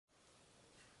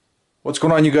What's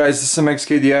going on, you guys? This is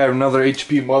MXKD. I have another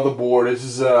HP motherboard. This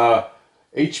is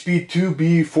HP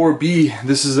 2B4B.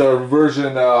 This is a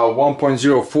version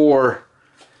 1.04.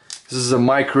 This is a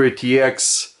micro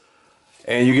ATX,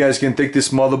 and you guys can take this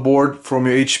motherboard from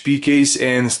your HP case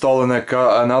and install in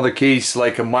another case,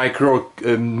 like a micro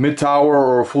mid tower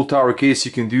or a full tower case.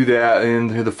 You can do that.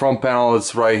 And the front panel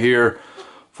is right here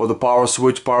for the power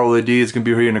switch, power LED. It's gonna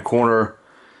be here in the corner.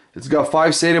 It's got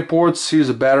 5 SATA ports. Here's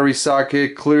a battery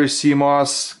socket, clear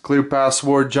CMOS, clear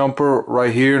password jumper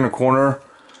right here in the corner.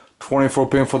 24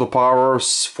 pin for the power,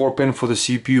 4 pin for the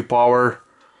CPU power.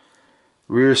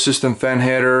 Rear system fan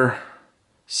header,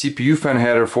 CPU fan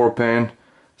header 4 pin.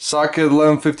 Socket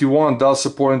 1151 does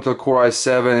support Intel Core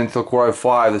i7, Intel Core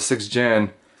i5, the 6th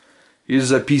gen.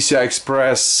 Here's a PCI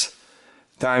Express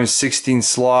times 16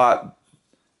 slot.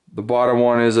 The bottom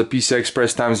one is a PCI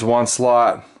Express times 1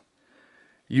 slot.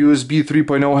 USB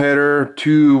 3.0 header,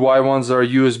 2 Y1s are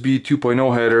USB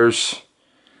 2.0 headers.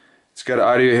 It's got an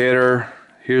audio header.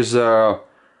 Here's a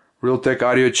Realtek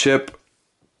audio chip.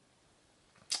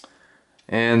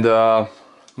 And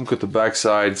look at the back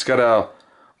side. It's got a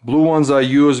blue ones are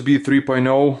USB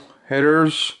 3.0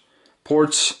 headers,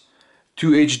 ports,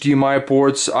 2 HDMI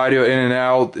ports, audio in and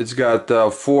out. It's got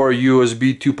 4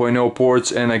 USB 2.0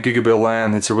 ports and a gigabit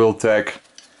LAN. It's a Realtek.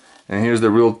 And here's the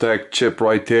Realtek chip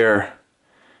right there.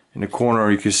 In the corner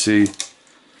you can see.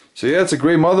 So yeah, it's a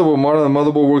great motherboard. The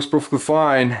motherboard works perfectly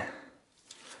fine.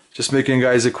 Just making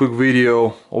guys a quick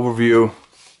video overview.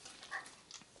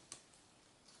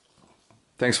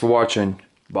 Thanks for watching.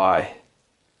 Bye.